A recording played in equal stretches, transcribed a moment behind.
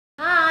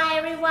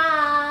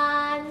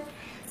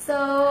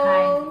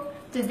So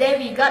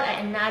today we got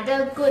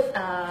another good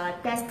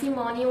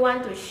testimony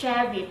want to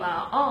share with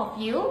all of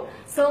you.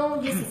 So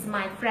this is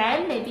my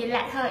friend. Maybe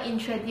let her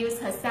introduce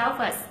herself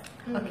first.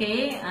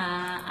 Okay,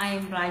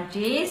 I'm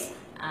Rajjesh.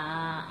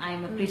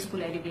 I'm a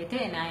preschool educator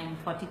and I'm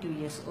 42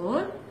 years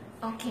old.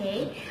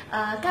 Okay,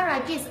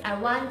 Rajjesh, I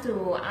want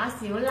to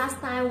ask you last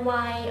time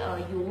why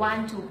you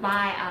want to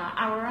buy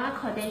Aulora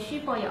Kodenshi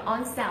for your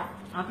own self.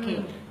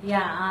 Okay,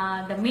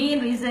 yeah, the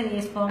main reason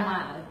is for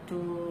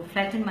to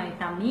flatten my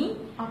tummy.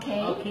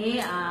 Okay.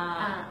 Okay,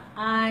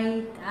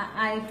 I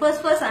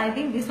first I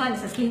think this one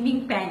is a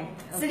slimming pant.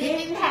 Okay?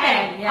 Slimming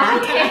pant. Yeah.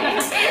 Okay.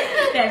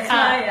 That's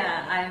why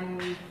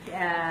I'm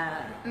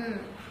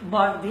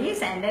bought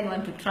this and then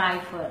want to try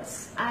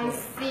first. I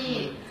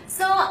see.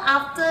 So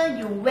after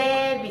you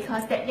wear,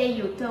 because that day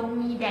you told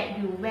me that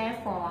you wear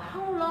for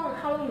how long?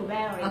 How long you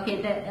wear already?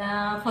 Okay,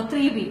 for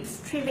 3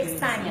 weeks. 3 weeks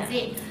time, is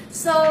it?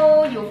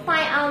 So you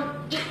find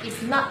out it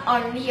is not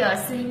only a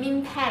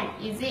slimming pant,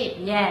 is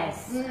it?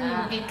 Yes.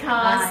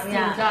 Because you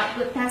yeah. got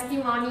good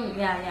testimony.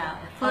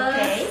 Yeah.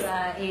 First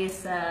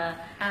is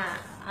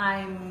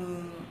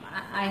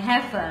I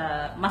have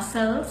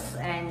muscles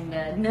and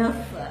nerve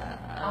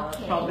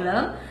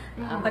problem,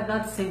 but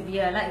not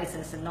severe. Like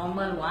it's a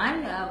normal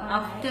one.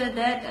 After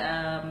that,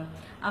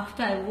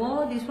 after I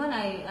wore this one,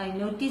 I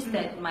noticed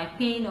that my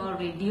pain all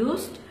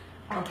reduced.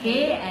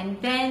 Okay, and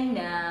then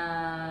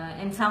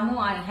and somehow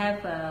I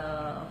have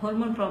a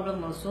hormone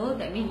problem also.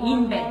 That means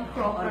hormone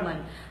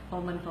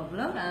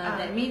problem.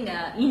 That means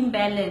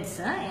imbalance.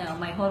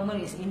 My hormone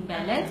is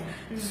imbalance.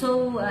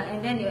 So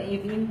and then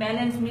if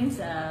imbalance means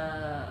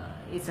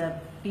it's a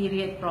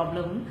period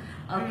problem.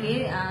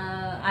 Okay,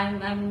 I'm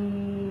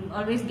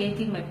always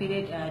getting my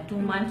period 2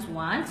 months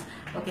once.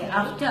 Okay,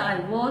 after I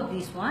wore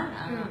this one,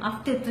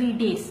 after 3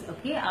 days.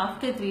 Okay,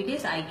 after 3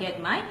 days I get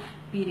my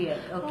period.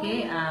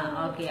 Okay,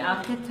 okay.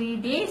 After 3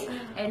 days,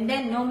 and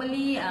then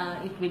normally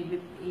it will be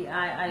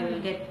I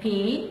will get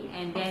pain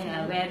and then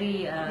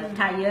very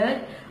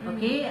tired.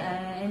 Okay,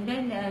 and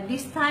then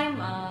this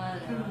time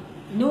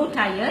no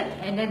tired,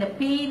 and then the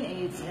pain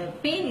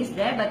is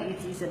there, but it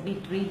is a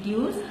bit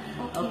reduced.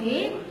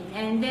 Okay,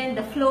 and then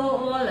the flow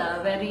all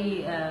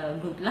very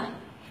good lah.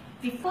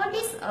 Before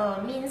this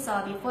means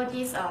before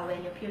this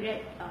when your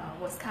period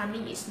was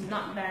coming, it's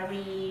not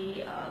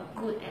very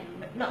good and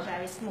not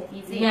very smooth,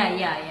 is it?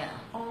 Yeah.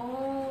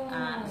 Oh.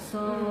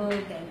 So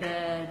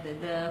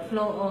the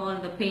flow all,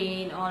 the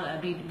pain all a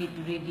bit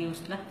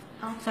reduced lah.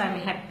 Okay. So I'm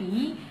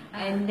happy,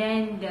 and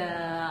then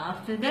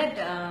after that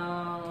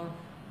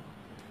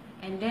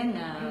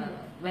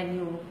when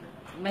you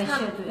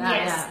measure to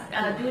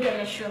do the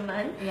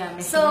measurement. Yeah,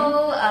 measurement.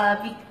 So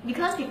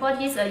because before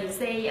this you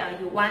say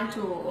you want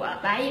to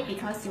buy it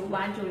because you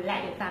want to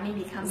let your tummy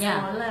become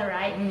smaller,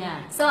 right? Yeah.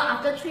 So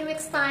after 3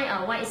 weeks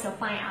time, what is your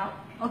find out?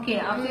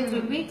 Okay, after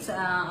 3 weeks,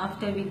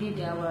 after we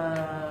did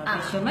our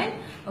measurement,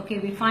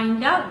 okay, we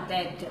find out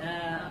that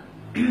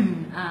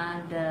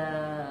the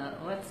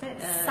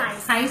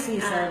size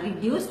is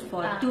reduced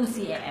for 2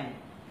 cm.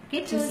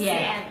 Okay, 2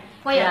 cm.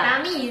 For your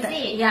tummy, is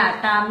it?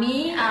 Yeah,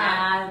 tummy,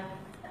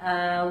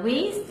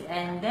 waist,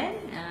 and then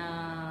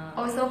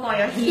also for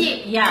your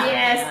hip. Yeah.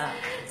 Yes.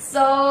 So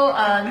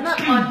not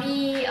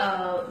only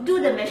do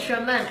the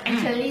measurement,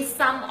 actually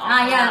some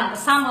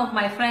of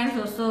my friends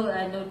also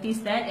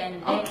noticed that,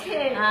 and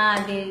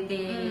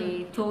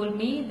they told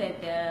me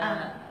that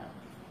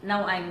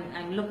now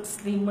I'm look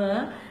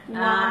slimmer.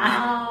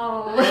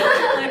 Wow.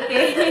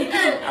 Okay.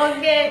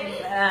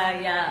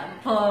 Yeah.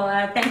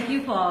 Thank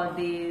you for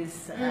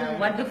this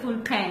wonderful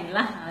pen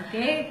lah.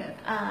 Okay.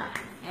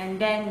 And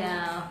then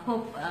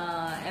hope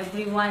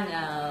everyone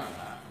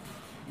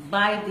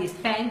buy this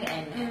pen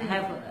and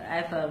have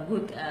a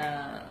good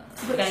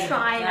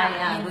try.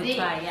 Good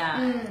try.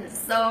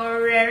 So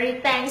really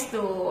thanks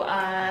to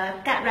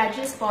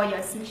Rajjesh for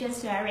your sincere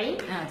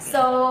sharing. Okay.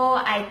 So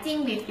I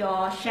think with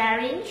your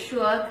sharing,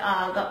 sure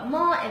got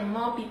more and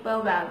more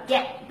people will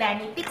get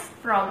benefits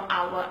from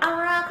our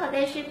Aulora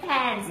Kodenshi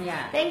pants.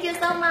 Yeah. Thank you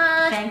so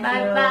much. Thank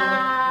Bye you. bye.